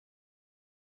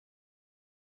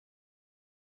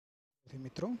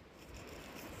મિત્રો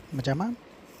મજામાં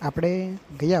આપણે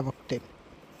ગયા વખતે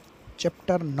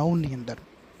ચેપ્ટર 9ની અંદર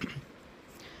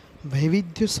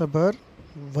વૈવિધ્યસભર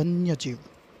વન્યજીવ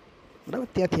બરાબર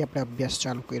ત્યાંથી આપણે અભ્યાસ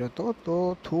ચાલુ કર્યો હતો. તો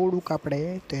થોડુંક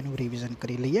આપણે તેનું રિવિઝન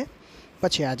કરી લઈએ,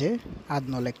 પછી આજે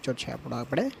આજનો લેક્ચર છે આપણો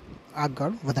આપણે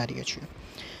આગળ વધારીએ છીએ.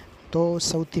 તો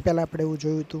સૌથી પહેલાં આપણે એવું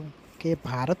જોયું હતું કે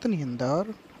ભારતની અંદર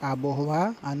આબોહવા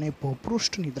અને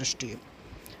ભૂપૃષ્ઠની દૃષ્ટિએ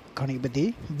ઘણી બધી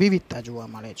વિવિધતા જોવા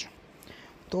મળે છે.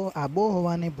 તો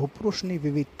આબોહવા અને ભૂપૃષ્ઠની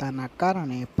વિવિધતાના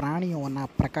કારણે પ્રાણીઓના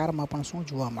પ્રકારમાં પણ શું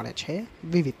જોવા મળે છે?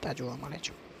 વિવિધતા જોવા મળે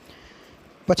છે.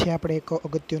 પછી આપણે એક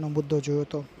અગત્યનો મુદ્દો જોયો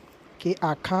હતો કે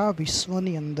આખા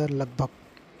વિશ્વની અંદર લગભગ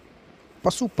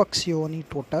પશુ પક્ષીઓની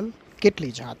ટોટલ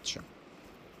કેટલી જાત છે,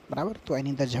 બરાબર? તો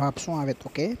એની અંદર જવાબ શું આવે તો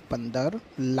કે 15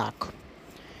 લાખ.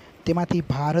 તેમાંથી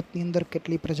ભારતની અંદર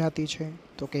કેટલી પ્રજાતિ છે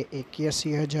તો કે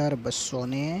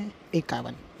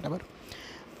 81,251, બરાબર.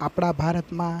 આપણા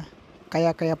ભારતમાં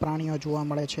કયા કયા પ્રાણીઓ જોવા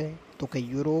મળે છે તો કે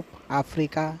યુરોપ,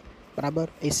 આફ્રિકા, બરાબર,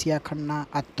 એશિયા ખંડના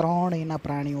આ ત્રણેયના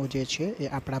પ્રાણીઓ જે છે એ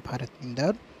આપણા ભારતની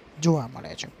અંદર જોવા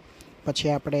મળે છે.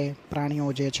 પછી આપણે પ્રાણીઓ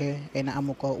જે છે એના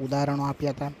અમુક ઉદાહરણો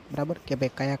આપ્યા હતા, બરાબર, કે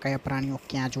ભાઈ કયા કયા પ્રાણીઓ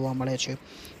ક્યાં જોવા મળે છે.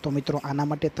 તો મિત્રો આના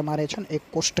માટે તમારે છે ને એક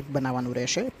કોષ્ટક બનાવવાનું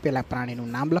રહેશે. પહેલાં પ્રાણીનું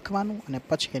નામ લખવાનું અને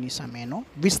પછી એની સામે એનો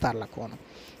વિસ્તાર લખવાનો.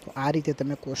 તો આ રીતે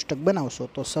તમે કોષ્ટક બનાવશો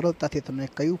તો સરળતાથી તમને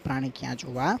કયું પ્રાણી ક્યાં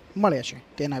જોવા મળે છે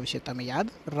તેના વિશે તમે યાદ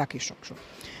રાખી શકશો.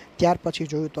 ત્યાર પછી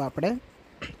જોયું તો આપણે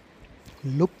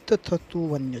લુપ્ત થતું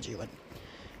વન્યજીવન,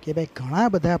 કે ભાઈ ઘણા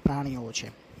બધા પ્રાણીઓ છે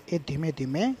એ ધીમે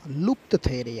ધીમે લુપ્ત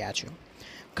થઈ રહ્યા છે.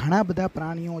 ઘણા બધા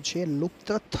પ્રાણીઓ છે લુપ્ત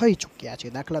થઈ ચૂક્યા છે.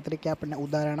 દાખલા તરીકે આપણને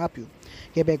ઉદાહરણ આપ્યું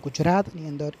કે ભાઈ ગુજરાતની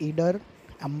અંદર ઈડર,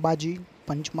 અંબાજી,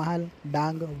 પંચમહાલ,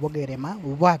 ડાંગ વગેરેમાં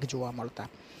વાઘ જોવા મળતા,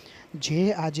 જે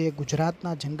આજે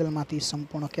ગુજરાતના જંગલમાંથી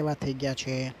સંપૂર્ણ કેવા થઈ ગયા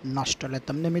છે? નષ્ટ. એટલે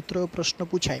તમને મિત્રો પ્રશ્ન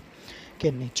પૂછાય કે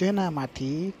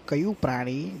નીચેનામાંથી કયું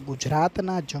પ્રાણી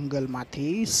ગુજરાતના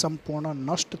જંગલમાંથી સંપૂર્ણ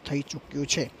નષ્ટ થઈ ચૂક્યું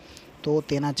છે? તો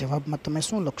તેના જવાબમાં તમે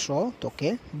શું લખશો તો કે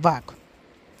વાઘ.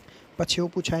 પછી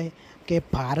એવું પૂછાય કે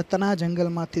ભારતના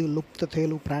જંગલમાંથી લુપ્ત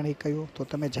થયેલું પ્રાણી કયું? તો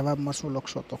તમે જવાબમાં શું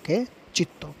લખશો તો કે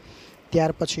ચિત્તો.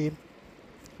 ત્યાર પછી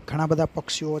ઘણા બધા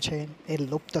પક્ષીઓ છે એ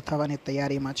લુપ્ત થવાની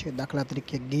તૈયારીમાં છે. દાખલા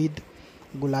તરીકે ગીધ,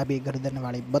 ગુલાબી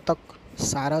ગરદનવાળી બતક,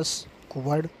 સારસ,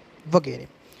 ઘુવડ વગેરે.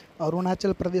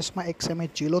 અરુણાચલ પ્રદેશમાં એક સમયે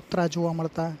ચિલોત્રા જોવા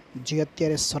મળતા, જે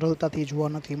અત્યારે સરળતાથી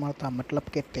જોવા નથી મળતા. મતલબ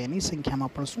કે તેની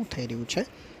સંખ્યામાં પણ શું થઈ રહ્યું છે?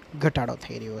 ઘટાડો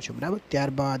થઈ રહ્યો છે, બરાબર.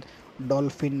 ત્યારબાદ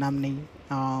ડોલ્ફિન નામની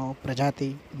પ્રજાતિ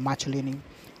માછલીની,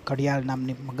 ઘડિયાળ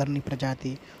નામની મગરની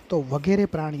પ્રજાતિ, તો વગેરે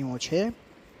પ્રાણીઓ છે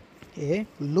એ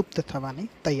લુપ્ત થવાની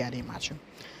તૈયારીમાં છે.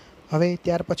 હવે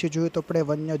ત્યાર પછી જોયું તો આપણે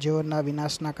વન્યજીવનના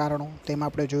વિનાશના કારણો. તેમાં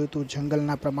આપણે જોયું હતું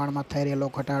જંગલના પ્રમાણમાં થઈ રહેલો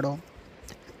ઘટાડો.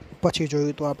 પછી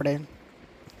જોયું હતું આપણે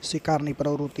શિકારની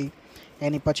પ્રવૃત્તિ.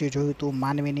 એની પછી જોયું હતું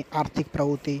માનવીની આર્થિક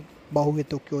પ્રવૃત્તિ,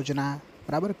 બહુહેતુક યોજના,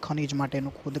 બરાબર, ખનિજ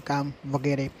માટેનું ખોદકામ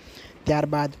વગેરે.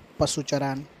 ત્યારબાદ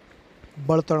પશુચરાન,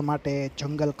 બળતણ માટે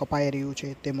જંગલ કપાઈ રહ્યું છે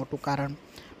તે મોટું કારણ.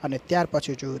 અને ત્યાર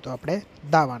પછી જોયું તો આપણે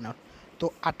દાવાનળ. તો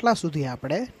આટલા સુધી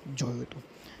આપણે જોયું હતું.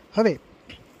 હવે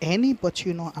એની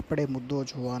પછીનો આપણે મુદ્દો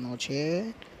જોવાનો છે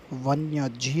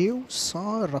વન્યજીવ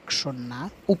સંરક્ષણના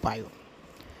ઉપાયો,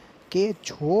 કે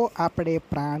જો આપણે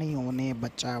પ્રાણીઓને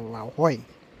બચાવવા હોય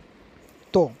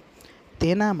તો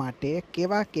તેના માટે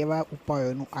કેવા કેવા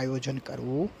ઉપાયોનું આયોજન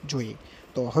કરવું જોઈએ.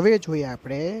 તો હવે જોઈએ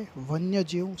આપણે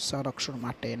વન્યજીવ સંરક્ષણ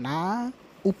માટેના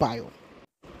ઉપાયો.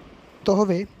 તો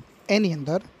હવે એની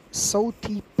અંદર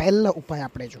સૌથી પહેલા ઉપાય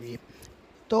આપણે જોઈએ.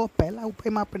 તો પહેલા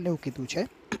ઉપાયમાં આપણને એવું કીધું છે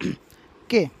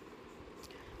કે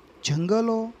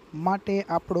જંગલો માટે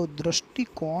આપણો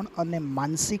દૃષ્ટિકોણ અને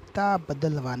માનસિકતા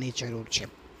બદલવાની જરૂર છે.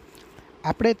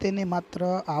 આપણે તેને માત્ર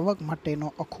આવક માટેનો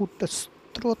અખૂટ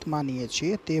સ્ત્રોત માનીએ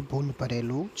છીએ, તે ભૂલ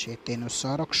ભરેલું છે. તેનું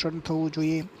સંરક્ષણ થવું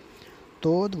જોઈએ,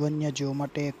 તો જ વન્યજીવો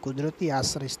માટે કુદરતી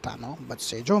આશ્રય સ્થાનો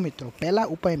બચશે. જો મિત્રો પહેલા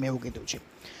ઉપાયમાં એવું કીધું છે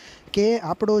કે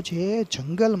આપણો જે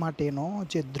જંગલ માટેનો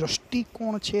જે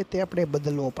દૃષ્ટિકોણ છે તે આપણે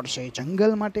બદલવો પડશે.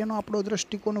 જંગલ માટેનો આપણો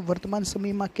દૃષ્ટિકોણ વર્તમાન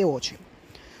સમયમાં કેવો છે?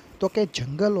 તો કે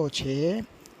જંગલો છે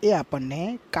એ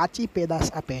આપણને કાચી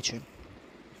પેદાશ આપે છે,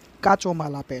 કાચો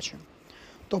માલ આપે છે.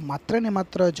 તો માત્ર ને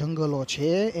માત્ર જંગલો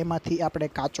છે એમાંથી આપણે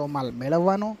કાચો માલ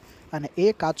મેળવવાનો અને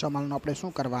એ કાચા માલનો આપણે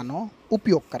શું કરવાનો?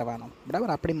 ઉપયોગ કરવાનો, બરાબર.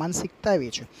 આપણી માનસિકતા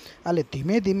એવી છે. એટલે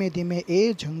ધીમે ધીમે ધીમે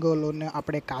એ જંગલોને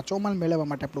આપણે કાચો માલ મેળવવા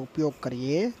માટે આપણે ઉપયોગ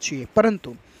કરીએ છીએ.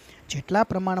 પરંતુ જેટલા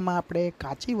પ્રમાણમાં આપણે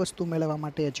કાચી વસ્તુ મેળવવા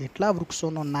માટે જેટલા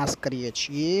વૃક્ષોનો નાશ કરીએ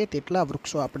છીએ તેટલા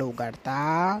વૃક્ષો આપણે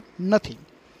ઉગાડતા નથી,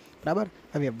 બરાબર.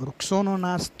 હવે વૃક્ષોનો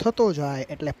નાશ થતો જાય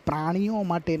એટલે પ્રાણીઓ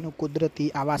માટેનું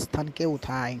કુદરતી આવાસસ્થાન કેવું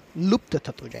થાય? લુપ્ત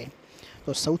થતું જાય.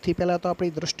 તો સૌથી પહેલાં તો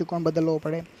આપણી દૃષ્ટિકોણ બદલવો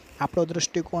પડે. આપણો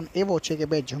દૃષ્ટિકોણ એવો છે કે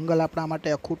ભાઈ જંગલ આપણા માટે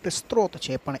અખૂટ સ્ત્રોત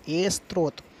છે, પણ એ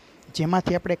સ્ત્રોત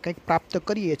જેમાંથી આપણે કંઈક પ્રાપ્ત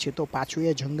કરીએ છીએ તો પાછું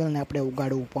એ જંગલને આપણે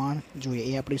ઉગાડવું પણ જોઈએ.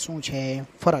 એ આપણી શું છે?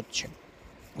 ફરજ છે.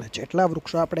 જેટલા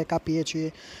વૃક્ષો આપણે કાપીએ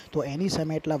છીએ તો એની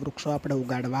સામે એટલા વૃક્ષો આપણે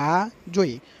ઉગાડવા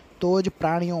જોઈએ. તો જ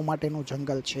પ્રાણીઓ માટેનું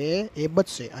જંગલ છે એ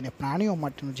બચશે અને પ્રાણીઓ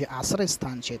માટેનું જે આશ્રય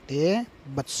સ્થાન છે તે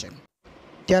બચશે.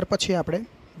 ત્યાર પછી આપણે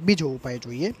બીજો ઉપાય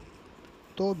જોઈએ.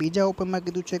 તો બીજા ઉપાયમાં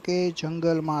કીધું છે કે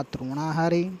જંગલમાં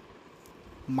તૃણાહારી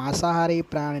માંસાહારી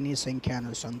પ્રાણીની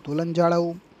સંખ્યાનું સંતુલન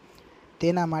જાળવવું.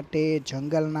 તેના માટે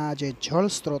જંગલના જે જળ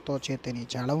સ્ત્રોતો છે તેની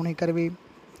જાળવણી કરવી.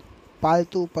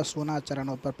 પાલતુ પશુઓના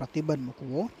ચરણો પર પ્રતિબંધ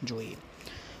મૂકવો જોઈએ.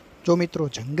 જો મિત્રો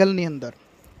જંગલની અંદર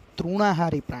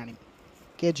તૃણાહારી પ્રાણી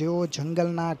કે જેઓ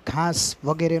જંગલના ઘાસ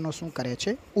વગેરેનો શું કરે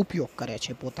છે? ઉપયોગ કરે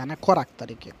છે પોતાના ખોરાક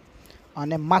તરીકે,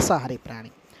 અને માંસાહારી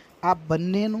પ્રાણી, આ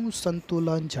બંનેનું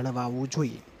સંતુલન જળવાવું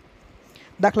જોઈએ.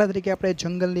 દાખલા તરીકે આપણે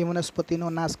જંગલની વનસ્પતિનો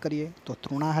નાશ કરીએ તો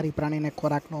તૃણાહારી પ્રાણીને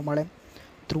ખોરાક ન મળે.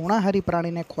 તૃણાહારી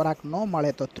પ્રાણીને ખોરાક ન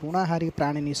મળે તો તૃણાહારી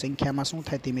પ્રાણીની સંખ્યામાં શું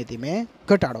થાય? ધીમે ધીમે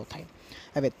ઘટાડો થાય.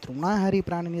 હવે તૃણાહારી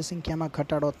પ્રાણીની સંખ્યામાં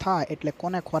ઘટાડો થાય એટલે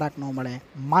કોને ખોરાક ન મળે?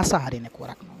 માંસાહારીને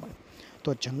ખોરાક ન મળે.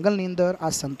 તો જંગલની અંદર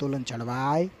આ સંતુલન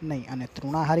જળવાય નહીં અને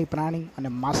તૃણાહારી પ્રાણી અને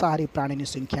માંસાહારી પ્રાણીની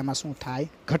સંખ્યામાં શું થાય?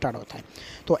 ઘટાડો થાય.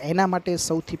 તો એના માટે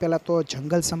સૌથી પહેલાં તો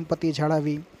જંગલ સંપત્તિ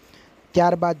જાળવવી.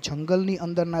 ત્યારબાદ જંગલની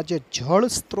અંદરના જે જળ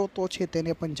સ્ત્રોતો છે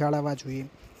તેને પણ જાળવવા જોઈએ.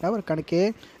 બરાબર, કારણ કે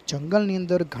જંગલની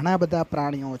અંદર ઘણા બધા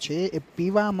પ્રાણીઓ છે એ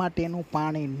પીવા માટેનું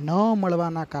પાણી ન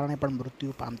મળવાના કારણે પણ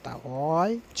મૃત્યુ પામતા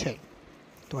હોય છે.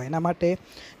 તો એના માટે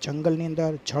જંગલની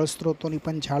અંદર જળ સ્ત્રોતોની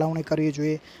પણ જાળવણી કરવી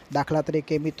જોઈએ. દાખલા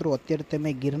તરીકે મિત્રો અત્યારે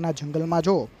તમે ગીરના જંગલમાં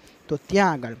જુઓ તો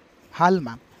ત્યાં આગળ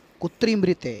હાલમાં કૃત્રિમ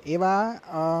રીતે એવા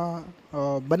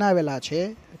બનાવેલા છે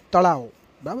તળાવો,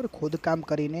 બરાબર, ખોદકામ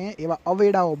કરીને એવા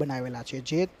અવેડાઓ બનાવેલા છે,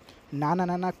 જે નાના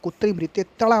નાના કૃત્રિમ રીતે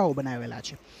તળાવો બનાવેલા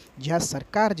છે, જ્યાં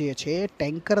સરકાર જે છે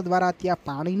ટેન્કર દ્વારા ત્યાં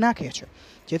પાણી નાખે છે,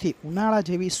 જેથી ઉનાળા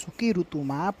જેવી સૂકી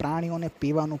ઋતુમાં પ્રાણીઓને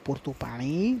પીવાનું પૂરતું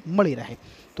પાણી મળી રહે.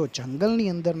 તો જંગલની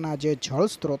અંદરના જે જળ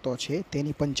સ્ત્રોતો છે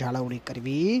તેની પણ જાળવણી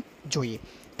કરવી જોઈએ.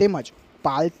 તેમજ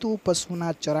પાલતુ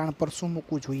પશુના ચરાણ પર શું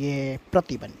મૂકવું જોઈએ?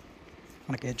 પ્રતિબંધ.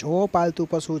 કારણ કે જો પાલતુ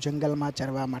પશુ જંગલમાં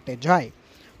ચરવા માટે જાય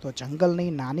તો જંગલની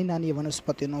નાની નાની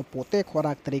વનસ્પતિનો પોતે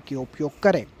ખોરાક તરીકે ઉપયોગ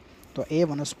કરે તો એ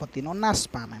વનસ્પતિનો નાશ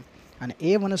પામે, અને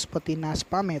એ વનસ્પતિ નાશ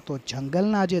પામે તો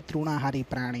જંગલના જે તૃણાહારી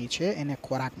પ્રાણી છે એને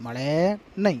ખોરાક મળે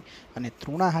નહીં, અને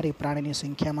તૃણાહારી પ્રાણીની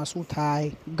સંખ્યામાં શું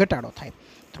થાય? ઘટાડો થાય.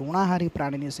 તૃણાહારી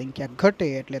પ્રાણીની સંખ્યા ઘટે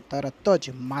એટલે તરત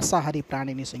જ માંસાહારી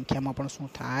પ્રાણીની સંખ્યામાં પણ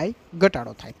શું થાય?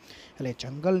 ઘટાડો થાય. એટલે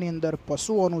જંગલની અંદર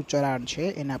પશુઓનું ચરાણ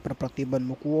છે એના પર પ્રતિબંધ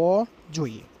મૂકવો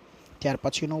જોઈએ. ત્યાર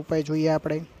પછીનો ઉપાય જોઈએ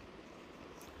આપણે.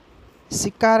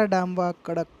 શિકાર ડામવા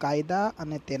કડક કાયદા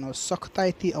અને તેનો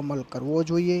સખ્તાઈથી અમલ કરવો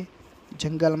જોઈએ.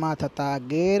 જંગલમાં થતા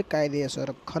ગેરકાયદેસર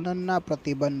ખનનના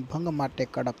પ્રતિબંધ ભંગ માટે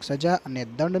કડક સજા અને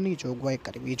દંડની જોગવાઈ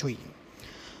કરવી જોઈએ.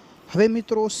 હવે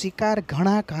મિત્રો શિકાર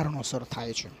ઘણા કારણોસર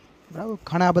થાય છે, બરાબર.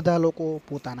 ઘણા બધા લોકો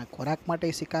પોતાના ખોરાક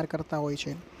માટે શિકાર કરતા હોય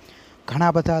છે.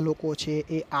 ઘણા બધા લોકો છે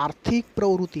એ આર્થિક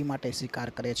પ્રવૃત્તિ માટે શિકાર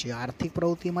કરે છે. આર્થિક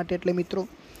પ્રવૃત્તિ માટે એટલે મિત્રો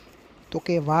તો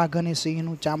કે વાઘ અને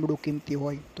સિંહનું ચામડું કિંમતી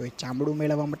હોય તો એ ચામડું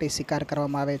મેળવવા માટે શિકાર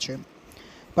કરવામાં આવે છે.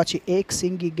 પછી એક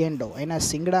સિંગી ગેંડો, એના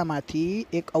શિંગડામાંથી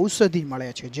એક ઔષધિ મળે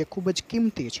છે જે ખૂબ જ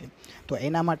કિંમતી છે, તો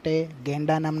એના માટે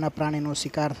ગેંડા નામના પ્રાણીનો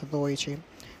શિકાર થતો હોય છે.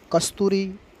 કસ્તુરી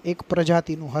એક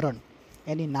પ્રજાતિનું હરણ,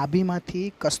 એની નાભીમાંથી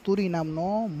કસ્તુરી નામનો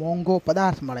મોંઘો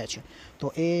પદાર્થ મળે છે,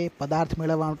 તો એ પદાર્થ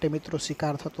મેળવવા માટે મિત્રો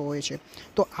શિકાર થતો હોય છે.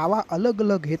 તો આવા અલગ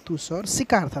અલગ હેતુસર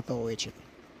શિકાર થતો હોય છે.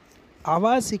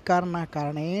 આવા શિકારના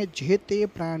કારણે જે તે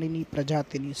પ્રાણીની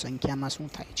પ્રજાતિની સંખ્યામાં શું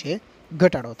થાય છે?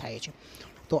 ઘટાડો થાય છે.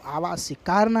 તો આવા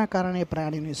શિકારના કારણે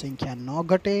પ્રાણીની સંખ્યા ન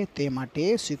ઘટે તે માટે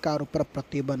શિકાર ઉપર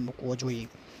પ્રતિબંધ મૂકવો જોઈએ.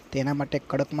 તેના માટે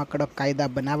કડકમાં કડક કાયદા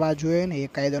બનાવવા જોઈએ ને એ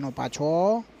કાયદાનો પાછો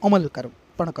અમલ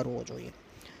પણ કરવો જોઈએ.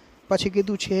 પછી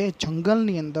કીધું છે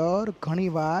જંગલની અંદર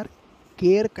ઘણીવાર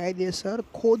ગેરકાયદેસર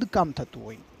ખોદકામ થતું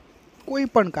હોય, કોઈ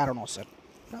પણ કારણોસર,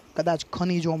 કદાચ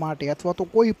ખનિજો માટે અથવા તો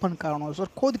કોઈ પણ કારણોસર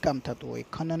ખોદકામ થતું હોય.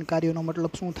 ખનન કાર્યનો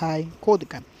મતલબ શું થાય?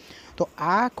 ખોદકામ. તો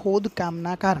આ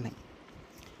ખોદકામના કારણે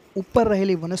ઉપર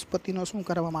રહેલી વનસ્પતિનો શું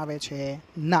કરવામાં આવે છે?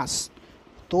 નાશ.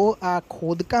 તો આ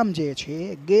ખોદકામ જે છે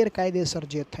ગેરકાયદેસર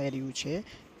જે થઈ રહ્યું છે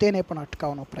તેને પણ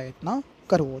અટકાવવાનો પ્રયત્ન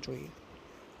કરવો જોઈએ.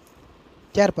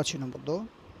 ત્યાર પછીનો મુદ્દો,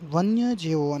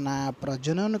 વન્યજીવોના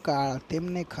પ્રજનન કાળ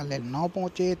તેમને ખલેલ ન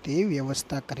પહોંચે તેવી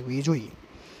વ્યવસ્થા કરવી જોઈએ.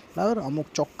 બરાબર, અમુક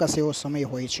ચોક્કસ એવો સમય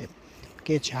હોય છે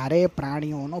કે જ્યારે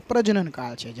પ્રાણીઓનો પ્રજનન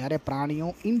કાળ છે, જ્યારે પ્રાણીઓ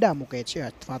ઈંડા મૂકે છે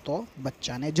અથવા તો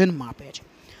બચ્ચાને જન્મ આપે છે.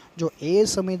 જો એ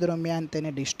સમય દરમિયાન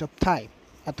તેને ડિસ્ટર્બ થાય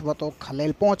અથવા તો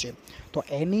ખલેલ પહોંચે તો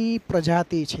એની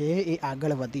પ્રજાતિ છે એ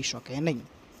આગળ વધી શકે નહીં.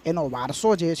 એનો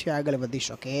વારસો જે છે આગળ વધી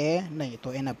શકે નહીં. તો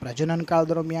એના પ્રજનન કાળ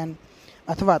દરમિયાન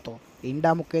અથવા તો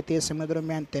ઈંડા મૂકે તે સમય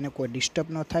દરમિયાન તેને કોઈ ડિસ્ટર્બ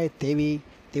ન થાય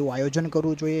તેવું આયોજન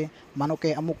કરવું જોઈએ. માનો કે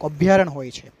અમુક અભયારણ્ય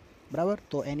હોય છે, બરાબર,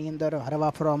 તો એની અંદર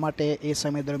હરવા ફરવા માટે એ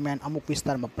સમય દરમિયાન અમુક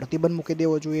વિસ્તારમાં પ્રતિબંધ મૂકી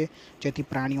દેવો જોઈએ, જેથી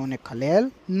પ્રાણીઓને ખલેલ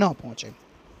ન પહોંચે.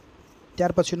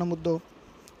 ત્યાર પછીનો મુદ્દો,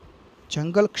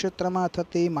 જંગલ ક્ષેત્રમાં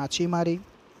થતી માછીમારી,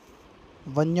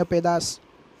 વન્ય પેદાશ,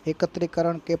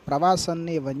 એકત્રીકરણ કે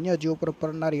પ્રવાસનની વન્યજીવ પર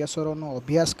પડનારી અસરોનો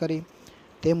અભ્યાસ કરી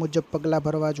તે મુજબ પગલાં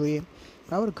ભરવા જોઈએ.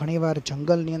 બરાબર, ઘણીવાર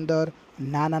જંગલની અંદર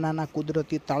નાના નાના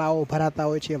કુદરતી તળાવો ભરાતા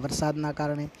હોય છે વરસાદના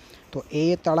કારણે. તો એ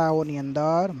તળાવોની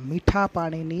અંદર મીઠા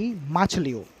પાણીની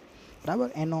માછલીઓ, બરાબર,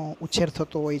 એનો ઉછેર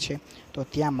થતો હોય છે. તો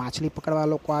ત્યાં માછલી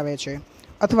પકડવા લોકો આવે છે.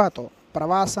 અથવા તો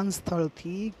પ્રવાસન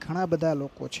સ્થળથી ઘણા બધા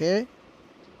લોકો છે,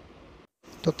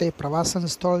 તો તે પ્રવાસન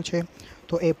સ્થળ છે,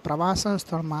 તો એ પ્રવાસન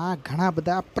સ્થળમાં ઘણા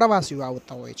બધા પ્રવાસીઓ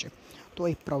આવતા હોય છે. તો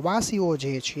એ પ્રવાસીઓ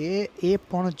જે છે એ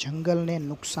પણ જંગલને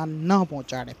નુકસાન ન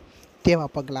પહોંચાડે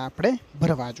તેવા પગલાં આપણે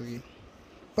ભરવા જોઈએ.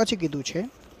 પછી કીધું છે,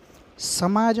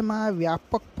 સમાજમાં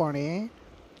વ્યાપકપણે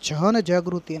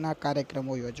જનજાગૃતિના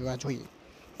કાર્યક્રમો યોજવા જોઈએ.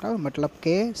 બરાબર, મતલબ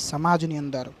કે સમાજની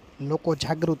અંદર લોકો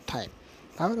જાગૃત થાય.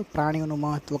 બરાબર, પ્રાણીઓનું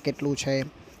મહત્ત્વ કેટલું છે,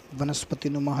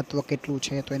 વનસ્પતિનું મહત્ત્વ કેટલું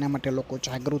છે, તો એના માટે લોકો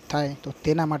જાગૃત થાય, તો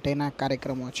તેના માટેના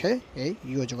કાર્યક્રમો છે એ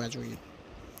યોજવા જોઈએ.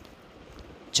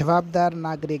 જવાબદાર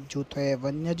નાગરિક જૂથોએ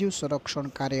વન્યજીવ સંરક્ષણ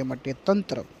કાર્ય માટે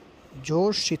તંત્ર જો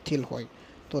શિથિલ હોય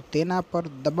તો તેના પર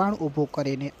દબાણ ઊભું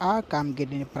કરીને આ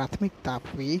કામગીરીની પ્રાથમિકતા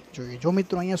આપવી જોઈએ. જો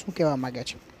મિત્રો અહીંયા શું કહેવા માગે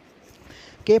છે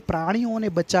કે પ્રાણીઓને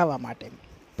બચાવવા માટે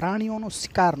પ્રાણીઓનો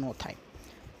શિકાર ન થાય,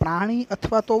 પ્રાણી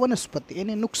અથવા તો વનસ્પતિ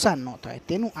એને નુકસાન ન થાય,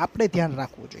 તેનું આપણે ધ્યાન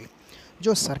રાખવું જોઈએ.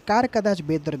 જો સરકાર કદાચ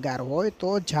બેદરકાર હોય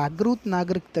તો જાગૃત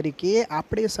નાગરિક તરીકે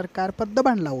આપણે સરકાર પર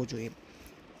દબાણ લાવવું જોઈએ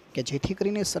કે જેથી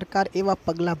કરીને સરકાર એવા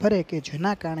પગલાં ભરે કે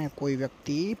જેના કારણે કોઈ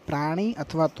વ્યક્તિ પ્રાણી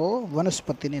અથવા તો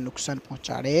વનસ્પતિને નુકસાન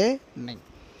પહોંચાડે નહીં.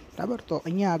 બરાબર, તો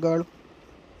અહીંયા આગળ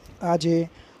આ જે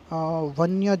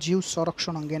વન્યજીવ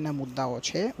સંરક્ષણ અંગેના મુદ્દાઓ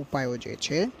છે, ઉપાયો જે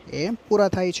છે એ પૂરા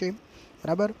થાય છે.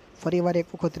 બરાબર, ફરીવાર એક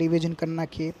વખત રિવિઝન કરી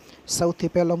નાખીએ.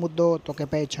 સૌથી પહેલો મુદ્દો તો કે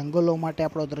ભાઈ જંગલો માટે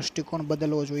આપણો દૃષ્ટિકોણ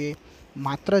બદલવો જોઈએ.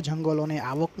 માત્ર જંગલોને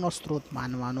આવકનો સ્ત્રોત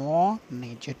માનવાનો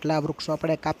નહીં. જેટલા વૃક્ષો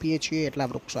આપણે કાપીએ છીએ એટલા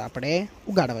વૃક્ષો આપણે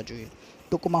ઉગાડવા જોઈએ.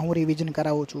 ટૂંકમાં હું રિવિઝન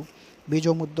કરાવું છું.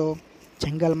 બીજો મુદ્દો,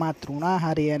 જંગલમાં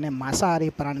તૃણાહારી અને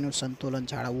માંસાહારી પ્રાણીનું સંતુલન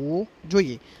જાળવવું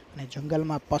જોઈએ અને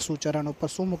જંગલમાં પશુચરણ ઉપર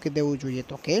શું મૂકી દેવું જોઈએ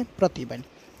તો કે પ્રતિબંધ.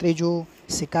 ત્રીજું,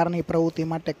 શિકારની પ્રવૃત્તિ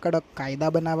માટે કડક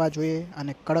કાયદા બનાવવા જોઈએ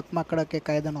અને કડકમાં કડક એ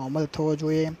કાયદાનો અમલ થવો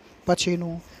જોઈએ.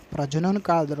 પછીનું, પ્રજનન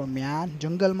કાળ દરમિયાન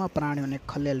જંગલમાં પ્રાણીઓને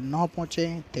ખલેલ ન પહોંચે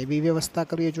તેવી વ્યવસ્થા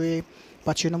કરવી જોઈએ.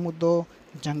 પછીનો મુદ્દો,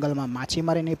 જંગલમાં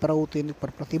માછીમારીની પ્રવૃત્તિ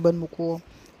પર પ્રતિબંધ મૂકવો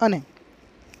અને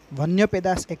વન્ય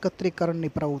પેદાશ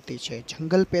એકત્રીકરણની પ્રવૃત્તિ છે,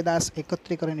 જંગલ પેદાશ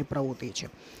એકત્રીકરણની પ્રવૃત્તિ છે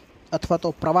અથવા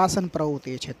તો પ્રવાસન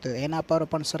પ્રવૃત્તિ છે, તો એના પર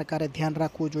પણ સરકારે ધ્યાન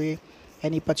રાખવું જોઈએ.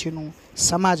 એની પછીનું,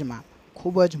 સમાજમાં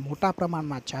ખૂબ જ મોટા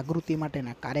પ્રમાણમાં જાગૃતિ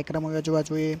માટેના કાર્યક્રમો યોજવા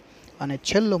જોઈએ. અને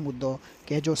છેલ્લો મુદ્દો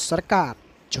કે જો સરકાર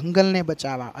જંગલને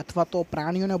બચાવવા અથવા તો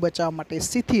પ્રાણીઓને બચાવવા માટે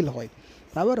શિથિલ હોય,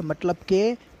 બરાબર, મતલબ કે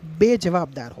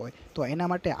બેજવાબદાર હોય, તો એના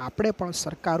માટે આપણે પણ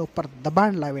સરકાર ઉપર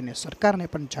દબાણ લાવીને સરકારને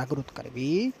પણ જાગૃત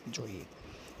કરવી જોઈએ.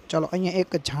 ચલો, અહીંયા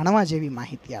એક જાણવા જેવી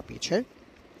માહિતી આપી છે.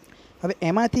 હવે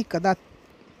એમાંથી કદાચ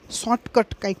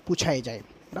શોર્ટકટ કંઈક પૂછાઈ જાય,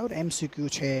 બરાબર, MCQ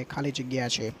છે, ખાલી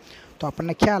જગ્યા છે, તો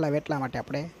આપણને ખ્યાલ આવે એટલા માટે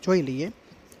આપણે જોઈ લઈએ.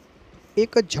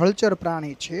 એક જળચર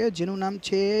પ્રાણી છે જેનું નામ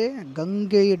છે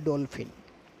ગંગેય ડોલ્ફિન.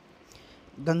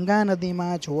 ગંગા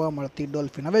નદીમાં જોવા મળતી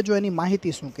ડોલ્ફિન. હવે જો એની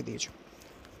માહિતી શું કીધી છે,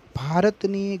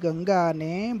 ભારતની ગંગા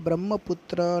અને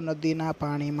બ્રહ્મપુત્ર નદીના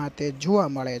પાણીમાં તે જોવા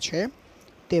મળે છે.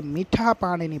 તે મીઠા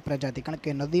પાણીની પ્રજાતિ, કારણ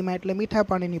કે નદીમાં એટલે મીઠા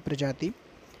પાણીની પ્રજાતિ,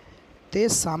 તે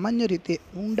સામાન્ય રીતે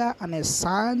ઊંડા અને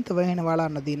શાંત વહેણવાળા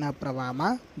નદીના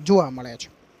પ્રવાહમાં જોવા મળે છે.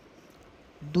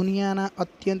 દુનિયાના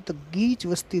અત્યંત ગીચ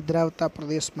વસ્તી ધરાવતા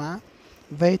પ્રદેશમાં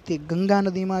વહેતી ગંગા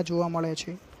નદીમાં જોવા મળે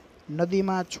છે.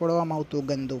 નદીમાં છોડવામાં આવતું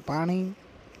ગંદુ પાણી,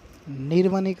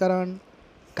 નિર્વનીકરણ,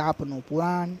 કાપનું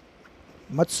પુરાણ,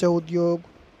 મત્સ્ય ઉદ્યોગ,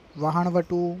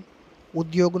 વહાણવટું,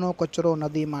 ઉદ્યોગનો કચરો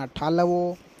નદીમાં ઠાલવવો,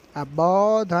 આ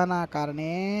બધાના કારણે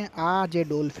આ જે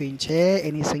ડોલ્ફિન છે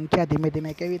એની સંખ્યા ધીમે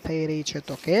ધીમે કેવી થઈ રહી છે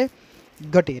તો કે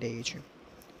ઘટી રહી છે.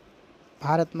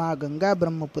 ભારતમાં ગંગા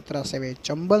બ્રહ્મપુત્ર સિવાય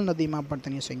ચંબલ નદીમાં પણ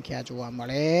તેની સંખ્યા જોવા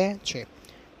મળે છે.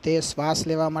 તે શ્વાસ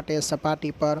લેવા માટે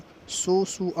સપાટી પર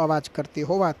શું અવાજ કરતી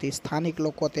હોવાથી સ્થાનિક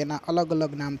લોકો તેના અલગ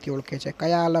અલગ નામથી ઓળખે છે.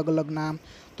 કયા અલગ અલગ નામ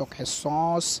તો કે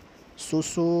સોસ,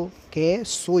 સુસુ કે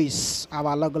સુઈસ,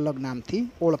 આવા અલગ અલગ નામથી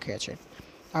ઓળખે છે.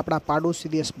 આપણા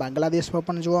પાડોશી દેશ બાંગ્લાદેશમાં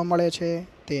પણ જોવા મળે છે,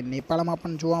 તે નેપાળમાં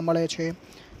પણ જોવા મળે છે.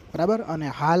 બરાબર. અને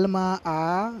હાલમાં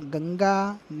આ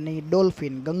ગંગાઈ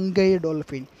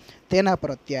ડોલ્ફિન તેના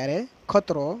પર અત્યારે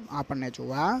ખતરો આપણને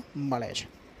જોવા મળે છે.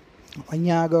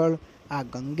 અહીંયા આગળ આ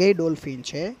ગંગાઈ ડોલ્ફિન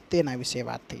છે તેના વિશે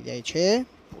વાત થઈ જાય છે.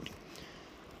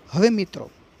 હવે મિત્રો,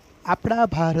 આપણા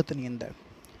ભારતની અંદર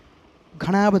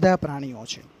ઘણા બધા પ્રાણીઓ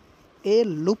છે એ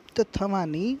લુપ્ત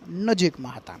થવાની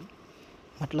નજીકમાં હતા.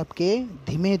 મતલબ કે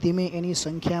ધીમે ધીમે એની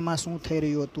સંખ્યામાં શું થઈ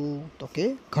રહ્યું હતું તો કે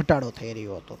ઘટાડો થઈ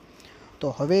રહ્યો હતો. તો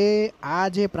હવે આ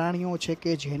જે પ્રાણીઓ છે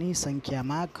કે જેની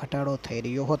સંખ્યામાં ઘટાડો થઈ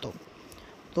રહ્યો હતો,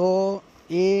 તો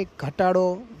એ ઘટાડો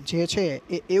જે છે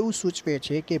એ એવું સૂચવે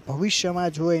છે કે ભવિષ્યમાં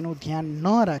જો એનું ધ્યાન ન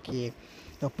રાખીએ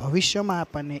તો ભવિષ્યમાં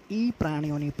આપણને એ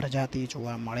પ્રાણીઓની પ્રજાતિ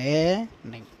જોવા મળે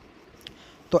નહીં.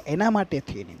 તો એના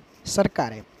માટેથી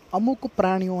સરકારે અમુક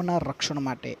પ્રાણીઓના રક્ષણ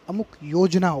માટે અમુક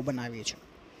યોજનાઓ બનાવી છે,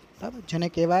 બરાબર, જેને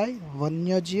કહેવાય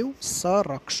વન્યજીવ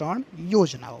સંરક્ષણ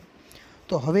યોજનાઓ.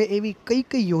 તો હવે એવી કઈ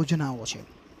કઈ યોજનાઓ છે,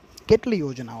 કેટલી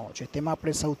યોજનાઓ છે, તેમાં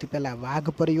આપણે સૌથી પહેલાં વાઘ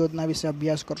પરિયોજના વિશે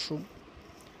અભ્યાસ કરશું.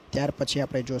 ત્યાર પછી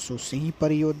આપણે જોશું સિંહ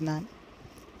પરિયોજના,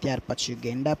 ત્યાર પછી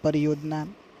ગેંડા પરિયોજના,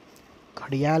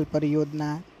 ઘડિયાળ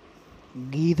પરિયોજના,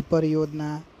 ગીધ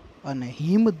પરિયોજના અને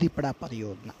હિમદીપડા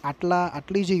પરિયોજના.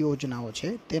 આટલી જે યોજનાઓ છે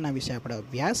તેના વિશે આપણે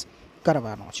અભ્યાસ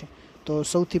કરવાનો છે. તો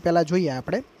સૌથી પહેલાં જોઈએ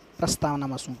આપણે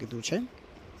પ્રસ્તાવનામાં શું કીધું છે.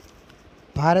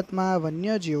 ભારતમાં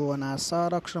વન્યજીવોના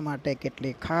સંરક્ષણ માટે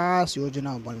કેટલીક ખાસ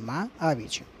યોજનાઓ અમલમાં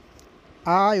આવી છે.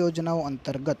 આ યોજનાઓ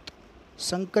અંતર્ગત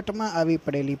સંકટમાં આવી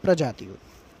પડેલી પ્રજાતિઓ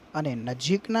અને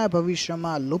નજીકના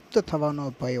ભવિષ્યમાં લુપ્ત થવાનો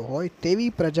ભય હોય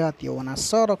તેવી પ્રજાતિઓના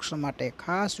સંરક્ષણ માટે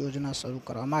ખાસ યોજના શરૂ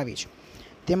કરવામાં આવી છે.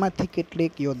 તેમાંથી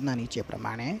કેટલીક યોજના નીચે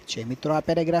પ્રમાણે છે. મિત્રો, આ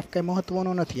પેરેગ્રાફ કંઈ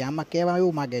મહત્ત્વનો નથી. આમાં કહેવા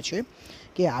એવું માગે છે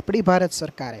કે આપણી ભારત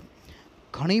સરકારે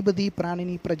ઘણી બધી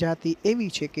પ્રાણીની પ્રજાતિ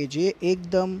એવી છે કે જે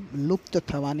એકદમ લુપ્ત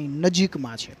થવાની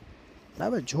નજીકમાં છે,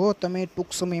 બરાબર. જો તમે ટૂંક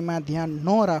સમયમાં ધ્યાન ન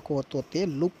રાખો તો તે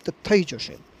લુપ્ત થઈ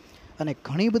જશે. અને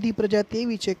ઘણી બધી પ્રજાતિ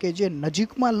એવી છે કે જે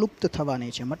નજીકમાં લુપ્ત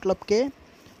થવાની છે, મતલબ કે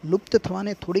લુપ્ત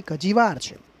થવાને થોડીક હજી વાર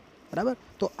છે, બરાબર.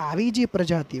 તો આવી જે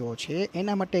પ્રજાતિઓ છે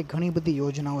એના માટે ઘણી બધી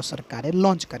યોજનાઓ સરકારે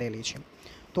લોન્ચ કરેલી છે.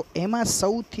 તો એમાં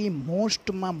સૌથી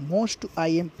મોસ્ટ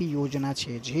આઈએમપી યોજના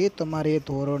છે જે તમારે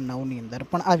ધોરણ 9ની અંદર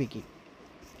પણ આવી ગઈ,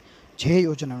 જે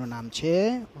યોજનાનું નામ છે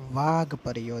વાઘ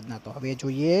પરિયોજના. તો હવે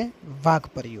જોઈએ વાઘ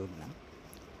પરિયોજના.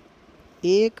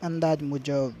 એક અંદાજ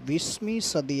મુજબ 20મી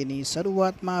સદીની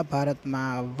શરૂઆતમાં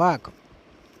ભારતમાં વાઘ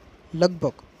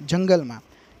લગભગ જંગલમાં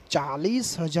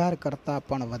 40,000 કરતાં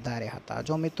પણ વધારે હતા.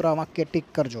 જો મિત્રો આમાં ટીક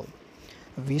કરજો.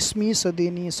 20મી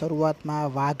સદીની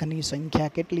શરૂઆતમાં વાઘની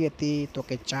સંખ્યા કેટલી હતી તો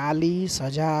કે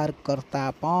 40,000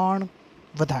 કરતાં પણ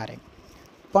વધારે.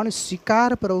 પણ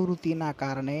શિકાર પ્રવૃત્તિના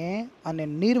કારણે અને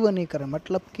નિર્વનીકરણ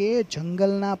મતલબ કે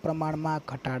જંગલના પ્રમાણમાં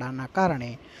ઘટાડાના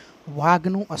કારણે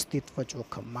વાઘનું અસ્તિત્વ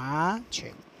જોખમમાં છે.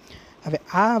 હવે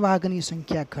આ વાઘની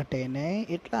સંખ્યા ઘટે નહીં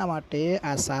એટલા માટે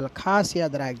આ સાલ ખાસ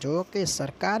યાદ રાખજો કે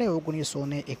સરકારે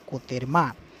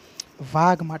 1971માં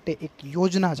વાઘ માટે એક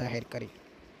યોજના જાહેર કરી,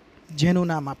 જેનું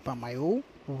નામ આપવામાં આવ્યું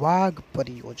વાઘ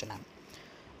પરિયોજના.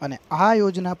 અને આ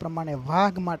યોજના પ્રમાણે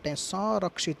વાઘ માટે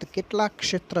સંરક્ષિત કેટલાક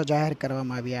ક્ષેત્ર જાહેર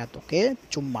કરવામાં આવ્યા તો કે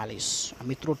 44.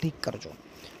 મિત્રો ઠીક કરજો.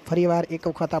 ફરીવાર એક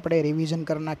વખત આપણે રિવિઝન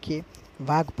કરી નાખીએ.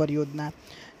 વાઘ પરિયોજના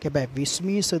કે ભાઈ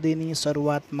 20મી સદીની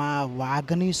શરૂઆતમાં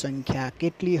વાઘની સંખ્યા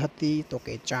કેટલી હતી તો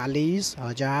કે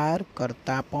 40,000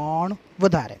 કરતાં પણ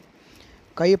વધારે.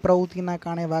 કઈ પ્રવૃત્તિના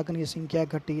કારણે વાઘની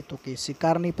સંખ્યા ઘટી તો કે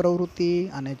શિકારની પ્રવૃત્તિ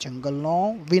અને જંગલનો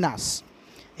વિનાશ.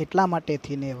 એટલા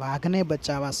માટેથી ને વાઘને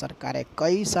બચાવવા સરકારે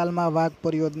કઈ સાલમાં વાઘ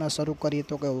પરિયોજના શરૂ કરી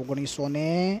તો કે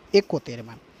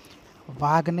 1971માં.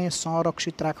 વાઘને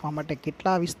સંરક્ષિત રાખવા માટે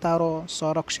કેટલા વિસ્તારો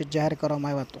સંરક્ષિત જાહેર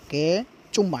કરવામાં આવ્યા તો કે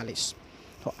 44.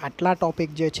 તો આટલા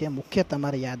ટોપિક જે છે મુખ્ય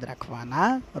તમારે યાદ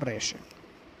રાખવાના રહેશે.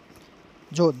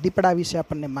 જો દીપડા વિશે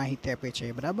આપણને માહિતી આપે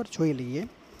છે, બરાબર, જોઈ લઈએ.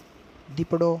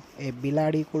 દીપડો એ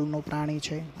બિલાડી કુળનું પ્રાણી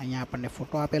છે. અહીંયા આપણને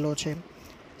ફોટો આપેલો છે.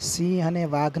 સિંહ અને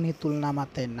વાઘની તુલનામાં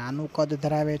તે નાનું કદ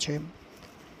ધરાવે છે.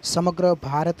 સમગ્ર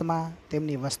ભારતમાં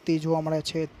તેમની વસ્તી જોવા મળે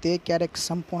છે. તે ક્યારેક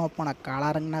સંપૂર્ણપણે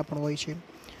કાળા રંગના પણ હોય છે.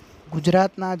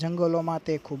 ગુજરાતના જંગલોમાં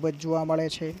તે ખૂબ જ જોવા મળે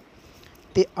છે.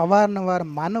 તે અવારનવાર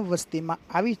માનવ વસ્તીમાં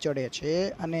આવી ચડે છે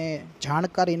અને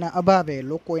જાણકારીના અભાવે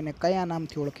લોકો એને કયા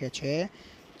નામથી ઓળખે છે?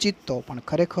 ચિત્તો. પણ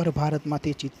ખરેખર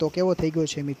ભારતમાંથી ચિત્તો કેવો થઈ ગયો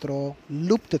છે મિત્રો?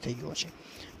 લુપ્ત થઈ ગયો છે.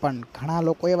 પણ ઘણા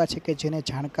લોકો એવા છે કે જેને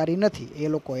જાણકારી નથી, એ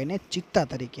લોકો એને ચિત્તા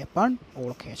તરીકે પણ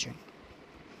ઓળખે છે.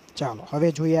 ચાલો હવે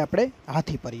જોઈએ આપણે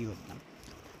હાથી પરિયોજના.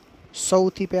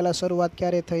 સૌથી પહેલાં શરૂઆત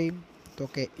ક્યારે થઈ તો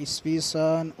કે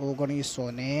ઈસવીસન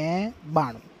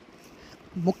 1992.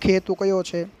 મુખ્ય હેતુ કયો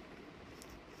છે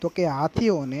તો કે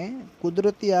હાથીઓને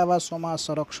કુદરતી આવાસોમાં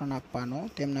સંરક્ષણ આપવાનો,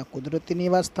 તેમના કુદરતી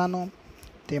નિવાસસ્થાનો,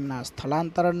 તેમના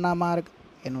સ્થળાંતરણના માર્ગ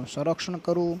એનું સંરક્ષણ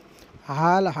કરવું.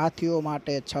 હાલ હાથીઓ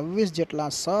માટે 26 જેટલા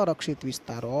સંરક્ષિત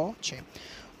વિસ્તારો છે.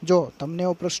 જો તમને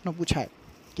એવો પ્રશ્ન પૂછાય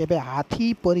કે ભાઈ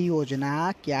હાથી પરિયોજના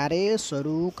ક્યારે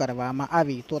શરૂ કરવામાં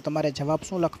આવી, તો તમારે જવાબ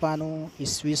શું લખવાનું?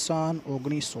 ઈસવીસન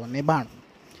 1992.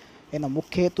 એનો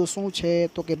મુખ્ય હેતુ શું છે?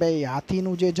 તો કે ભાઈ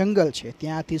હાથીનું જે જંગલ છે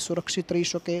ત્યાંથી સુરક્ષિત રહી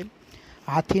શકે,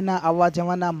 હાથીના આવવા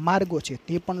જવાના માર્ગો છે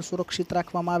તે પણ સુરક્ષિત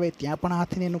રાખવામાં આવે, ત્યાં પણ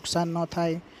હાથીને નુકસાન ન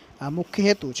થાય. આ મુખ્ય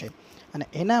હેતુ છે. અને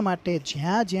એના માટે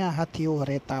જ્યાં જ્યાં હાથીઓ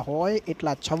રહેતા હોય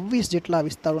એટલા 26 જેટલા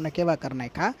વિસ્તારોને કેવા કરી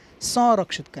નાખ્યા?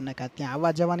 સંરક્ષિત કરી નાખ્યા. ત્યાં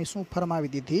આવવા જવાની શું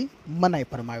ફરમાવી દીધી? મનાઈ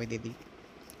ફરમાવી દીધી.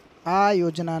 આ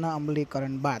યોજનાના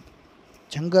અમલીકરણ બાદ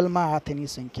જંગલમાં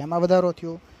હાથીની સંખ્યામાં વધારો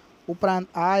થયો. ઉપરાંત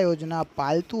આ યોજના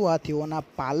પાલતુ હાથીઓના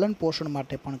પાલન પોષણ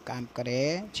માટે પણ કામ કરે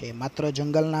છે. માત્ર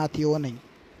જંગલના હાથીઓ નહીં,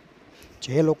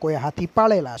 જે લોકોએ હાથી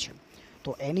પાળેલા છે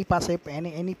તો એની પાસે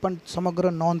એની પણ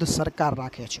સમગ્ર નોંધ સરકાર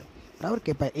રાખે છે. બરાબર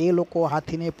કે ભાઈ એ લોકો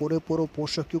હાથીને પૂરેપૂરો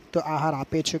પોષકયુક્ત આહાર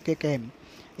આપે છે કે કેમ,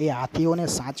 એ હાથીઓને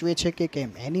સાચવે છે કે કેમ,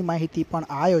 એની માહિતી પણ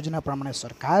આ યોજના પ્રમાણે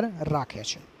સરકાર રાખે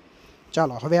છે.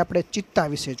 ચાલો હવે આપણે ચિત્તા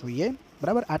વિશે જોઈએ.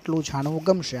 બરાબર, આટલું જાણવું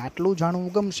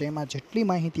ગમશે. એમાં જેટલી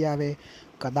માહિતી આવે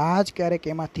કદાચ ક્યારેક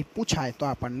એમાંથી પૂછાય તો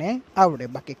આપણને આવડે,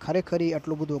 બાકી ખરેખર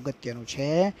આટલું બધું અગત્યનું છે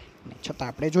છતાં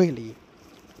આપણે જોઈ લઈએ.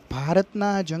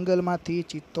 ભારતના જંગલમાંથી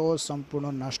ચિત્તો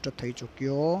સંપૂર્ણ નષ્ટ થઈ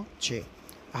ચૂક્યો છે.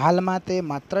 હાલમાં તે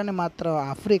માત્ર ને માત્ર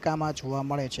આફ્રિકામાં જોવા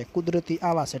મળે છે, કુદરતી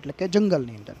આવાસ એટલે કે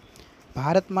જંગલની અંદર.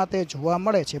 ભારતમાં તે જોવા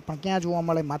મળે છે પણ ક્યાં જોવા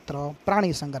મળે? માત્ર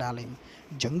પ્રાણી સંગ્રહાલયમાં.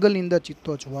 જંગલની અંદર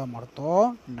ચિત્તો જોવા મળતો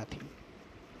નથી.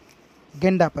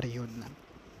 ગેંડા પરિયોજના.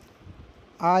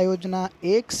 આ યોજના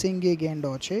એક સિંગી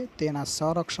ગેંડો છે તેના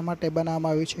સંરક્ષણ માટે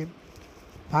બનાવવામાં આવી છે.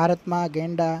 ભારતમાં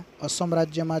ગેંડા અસમ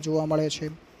રાજ્યમાં જોવા મળે છે.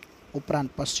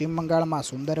 ઉપરાંત પશ્ચિમ બંગાળમાં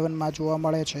સુંદરવનમાં જોવા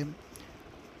મળે છે.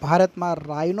 ભારતમાં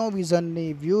રાઇનો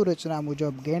વિઝનની વ્યૂહરચના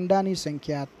મુજબ ગેંડાની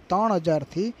સંખ્યા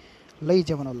 3000થી લઈ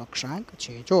જવાનો લક્ષ્યાંક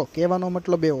છે. જો કહેવાનો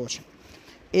મતલબ એવો છે,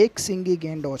 એક સિંગી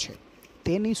ગેંડો છે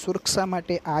તેની સુરક્ષા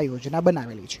માટે આ યોજના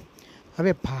બનાવેલી છે.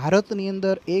 હવે ભારતની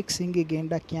અંદર એક સિંગી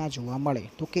ગેંડા ક્યાં જોવા મળે?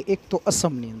 તો કે એક તો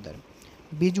અસમની અંદર,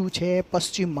 બીજું છે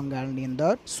પશ્ચિમ બંગાળની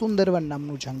અંદર સુંદરવન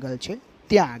નામનું જંગલ છે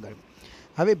ત્યાં આગળ.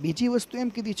 હવે બીજી વસ્તુ એમ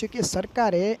કીધી છે કે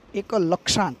સરકારે એક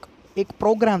લક્ષ્યાંક, એક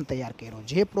પ્રોગ્રામ તૈયાર કર્યો,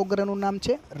 જે પ્રોગ્રામનું નામ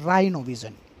છે રાઇનો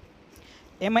વિઝન.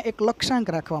 એમાં એક લક્ષ્યાંક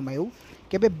રાખવામાં આવ્યું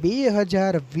કે ભાઈ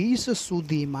 2020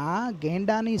 સુધીમાં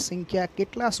ગેંડાની સંખ્યા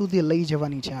કેટલા સુધી લઈ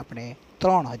જવાની છે? આપણે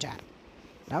 3000.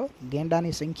 બરાબર,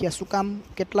 ગેંડાની સંખ્યા શું કામ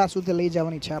કેટલા સુધી લઈ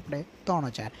જવાની છે? આપણે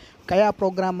 3000. કયા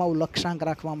પ્રોગ્રામમાં આવું લક્ષ્યાંક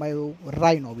રાખવામાં આવ્યું?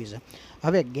 રાઇનો વિઝન.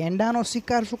 હવે ગેંડાનો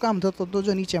શિકાર શું કામ થતો? તો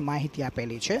જો નીચે માહિતી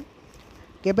આપેલી છે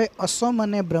કે ભાઈ અસમ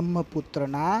અને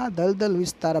બ્રહ્મપુત્રના દલદલ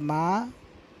વિસ્તારમાં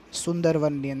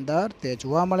સુંદરવનની અંદર તે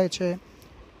જોવા મળે છે.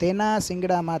 તેના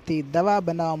શિંગડામાંથી દવા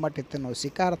બનાવવા માટે તેનો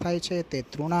શિકાર થાય છે. તે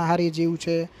તૃણાહારી જીવ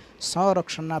છે.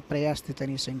 સંરક્ષણના પ્રયાસથી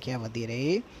તેની સંખ્યા વધી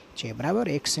રહી છે. બરાબર,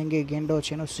 એક સિંગી ગેંડો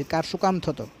છે એનો શિકાર શું કામ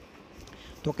થતો?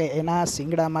 તો કે એના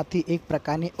શિંગડામાંથી એક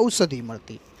પ્રકારની ઔષધિ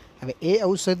મળતી. હવે એ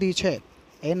ઔષધિ છે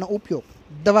એનો ઉપયોગ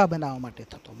દવા બનાવવા માટે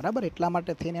થતો. બરાબર, એટલા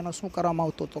માટે થઈને એનો શું કરવામાં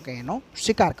આવતો? તો કે એનો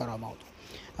શિકાર કરવામાં આવતો.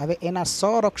 હવે એના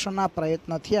સંરક્ષણના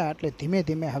પ્રયત્ન થયા એટલે ધીમે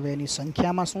ધીમે હવે એની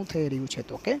સંખ્યામાં શું થઈ રહ્યું છે?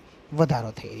 તો કે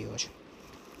વધારો થઈ રહ્યો છે.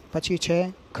 પછી છે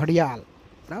ઘડિયાળ.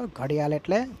 બરાબર, ઘડિયાળ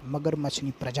એટલે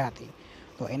મગરમચ્છની પ્રજાતિ.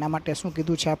 તો એના માટે શું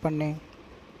કીધું છે આપણને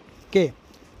કે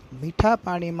મીઠા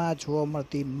પાણીમાં જોવા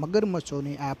મળતી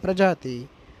મગરમચ્છોની આ પ્રજાતિ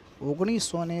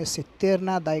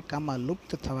 1970ના દાયકામાં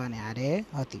લુપ્ત થવાને આરે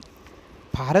હતી.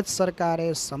 ભારત સરકારે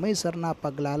સમયસરના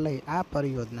પગલાં લઈ આ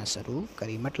પરિયોજના શરૂ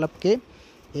કરી. મતલબ કે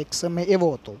એક સમય એવો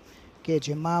હતો કે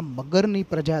જેમાં મગરની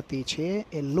પ્રજાતિ છે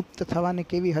એ લુપ્ત થવાની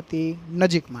કેવી હતી?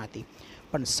 નજીકમાં હતી.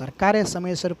 પણ સરકારે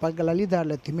સમયસર પગલાં લીધા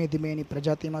એટલે ધીમે ધીમે એની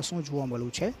પ્રજાતિમાં શું જોવા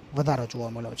મળ્યું છે? વધારો જોવા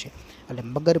મળ્યો છે. એટલે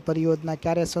મગર પરિયોજના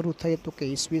ક્યારે શરૂ થઈ? તો કે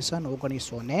ઈસવીસન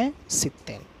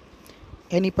 1970.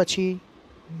 એની પછી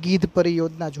ગીધ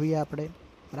પરિયોજના જોઈએ આપણે.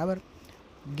 બરાબર,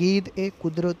 ગીધ એ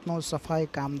કુદરતનો સફાઈ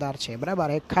કામદાર છે.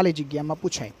 બરાબર, એક ખાલી જગ્યામાં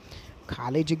પૂછાય,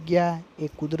 ખાલી જગ્યા એ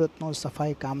કુદરતનો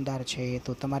સફાઈ કામદાર છે,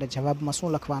 તો તમારે જવાબમાં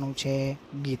શું લખવાનું છે?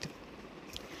 ગીધ.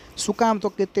 શું કામ? તો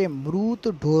કે તે મૃત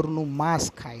ઢોરનું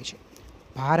માંસ ખાય છે.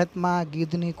 ભારતમાં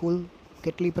ગીધની કુલ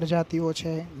કેટલી પ્રજાતિઓ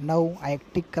છે? 9. આ એક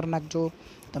ટીક કરી નાખજો.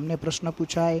 તમને પ્રશ્ન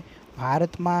પૂછાય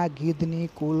ભારતમાં ગીધની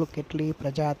કુલ કેટલી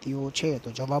પ્રજાતિઓ છે, તો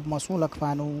જવાબમાં શું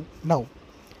લખવાનું? 9.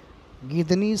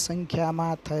 ગીધની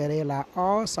સંખ્યામાં થઈ રહેલા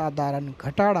અસાધારણ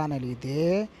ઘટાડાને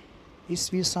લીધે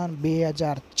ઈસવીસન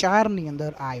 2004ની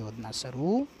અંદર આ યોજના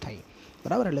શરૂ થઈ.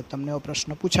 બરાબર, એટલે તમને એવો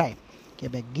પ્રશ્ન પૂછાય કે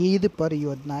ભાઈ ગીધ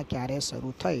પરિયોજના ક્યારે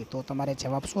શરૂ થઈ, તો તમારે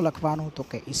જવાબ શું લખવાનું? તો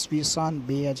કે ઈસવીસન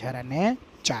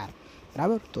 2004.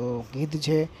 બરાબર, તો ગીધ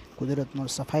છે કુદરતનો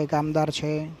સફાઈ કામદાર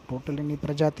છે. ટોટલીની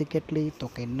પ્રજાતિ કેટલી? તો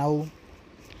કે 9.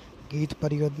 ગીધ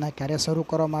પરિયોજના ક્યારે શરૂ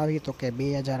કરવામાં આવી? તો કે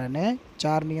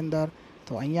 2004ની અંદર.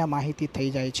 તો અહીંયા માહિતી થઈ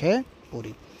જાય છે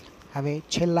પૂરી. હવે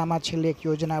છેલ્લામાં છેલ્લી એક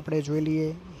યોજના આપણે જોઈ લઈએ,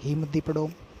 હિમદીપડો.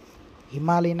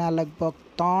 હિમાલયના લગભગ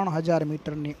 3000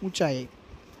 મીટરની ઊંચાઈએ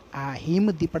આ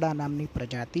હિમદીપડા નામની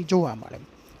પ્રજાતિ જોવા મળે.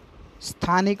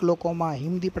 સ્થાનિક લોકોમાં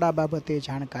હિમદીપડા બાબતે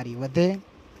જાણકારી વધે,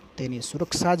 તેની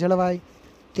સુરક્ષા જળવાય,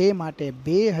 તે માટે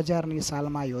 2000ની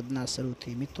સાલમાં યોજના શરૂ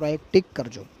થઈ. મિત્રો એક ટીક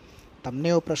કરજો. તમને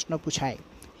એવો પ્રશ્ન પૂછાય,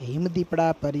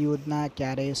 હિમદીપડા પરિયોજના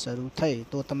ક્યારે શરૂ થઈ?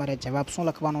 તો તમારે જવાબ શું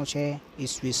લખવાનો છે?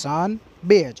 ઈસવીસન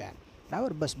 2000.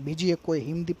 બરાબર. બસ બીજી એક કોઈ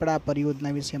હિમદીપડા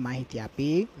પરિયોજના વિશે માહિતી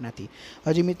આપી નથી.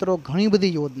 હજી મિત્રો ઘણી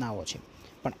બધી યોજનાઓ છે,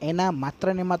 પણ એના માત્ર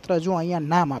ને માત્ર જો અહીંયા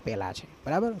નામ આપેલા છે.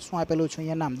 બરાબર. શું આપેલું છે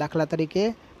અહીંયા નામ? દાખલા તરીકે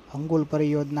અંગુલ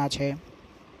પરિયોજના છે.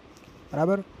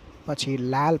 બરાબર. પછી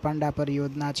લાલ પાંડા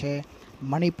પરિયોજના છે.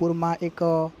 મણિપુરમાં એક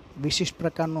વિશિષ્ટ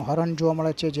પ્રકારનું હરણ જોવા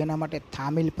મળે છે, જેના માટે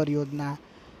થામિલ પરિયોજના.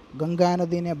 ગંગા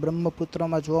નદીને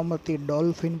બ્રહ્મપુત્રમાં જોવા મળતી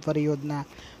ડોલ્ફિન પરિયોજના.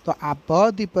 તો આ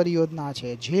બધી પરિયોજના છે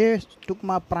જે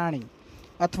ટૂંકમાં પ્રાણી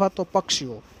અથવા તો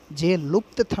પક્ષીઓ જે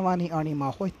લુપ્ત થવાની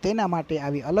અણીમાં હોય તેના માટે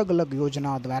આવી અલગ અલગ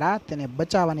યોજનાઓ દ્વારા તેને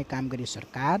બચાવવાની કામગીરી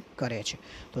સરકાર કરે છે.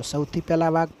 તો સૌથી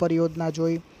પહેલાં વાઘ પરિયોજના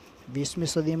જોઈ.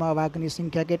 20મી સદીમાં વાઘની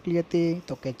સંખ્યા કેટલી હતી?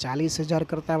 તો કે 40,000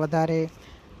 કરતાં વધારે.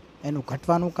 એનું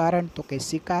ઘટવાનું કારણ? તો કે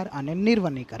શિકાર અને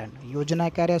નિર્વનીકરણ. યોજના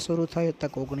ક્યારે શરૂ થઈ? તો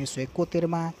કે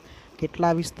 1971માં.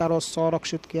 કેટલા વિસ્તારો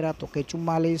સંરક્ષિત કર્યા? તો કે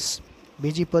 44.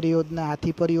 બીજી પરિયોજના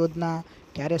હાથી પરિયોજના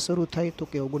ક્યારે શરૂ થઈ? તો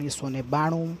કે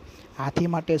 1992. હાથી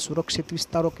માટે સુરક્ષિત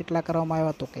વિસ્તારો કેટલા કરવામાં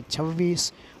આવ્યા? તો કે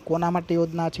 26. કોના માટે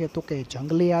યોજના છે? તો કે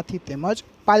જંગલી હાથી તેમજ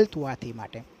પાલતુ હાથી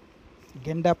માટે.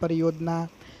 ગેંડા પરિયોજના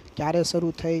ક્યારે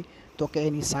શરૂ થઈ? તો કે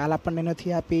એની સાલ આપણને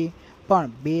નથી આપી,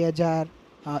 પણ 2000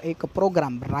 એક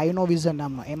પ્રોગ્રામ રાઇનો વિઝન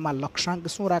નામનો, એમાં લક્ષ્યાંક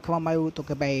શું રાખવામાં આવ્યું? તો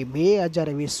કે ભાઈ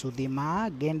 2020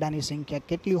 સુધીમાં ગેંડાની સંખ્યા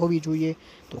કેટલી હોવી જોઈએ?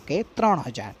 તો કે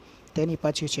 3000. તેની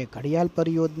પછી છે ઘડિયાળ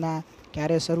પરિયોજના.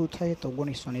 ક્યારે શરૂ થઈ? તો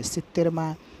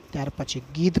 1970માં. ત્યાર પછી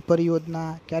ગીધ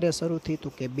પરિયોજના ક્યારે શરૂ થઈ? તો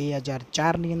કે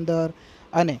 2004ની અંદર.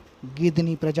 અને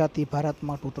ગીધની પ્રજાતિ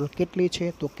ભારતમાં ટોટલ કેટલી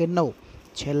છે? તો કે 9.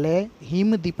 છેલ્લે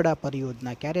હિમદીપડા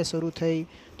પરિયોજના ક્યારે શરૂ થઈ?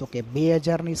 તો કે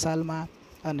 2000ની સાલમાં.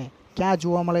 અને ક્યાં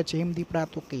જોવા મળે છે હિમદીપડા?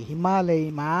 તો કે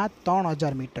હિમાલયમાં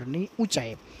 3000 મીટરની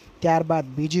ઊંચાઈએ. ત્યારબાદ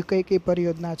બીજી કઈ કઈ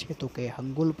પરિયોજના છે? તો કે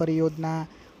અંગુલ પરિયોજના,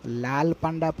 લાલ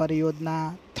પાંડા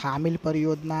પરિયોજના, થામિલ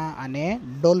પરિયોજના અને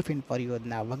ડોલ્ફિન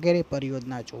પરિયોજના વગેરે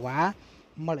પરિયોજના જોવા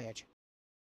મળે છે.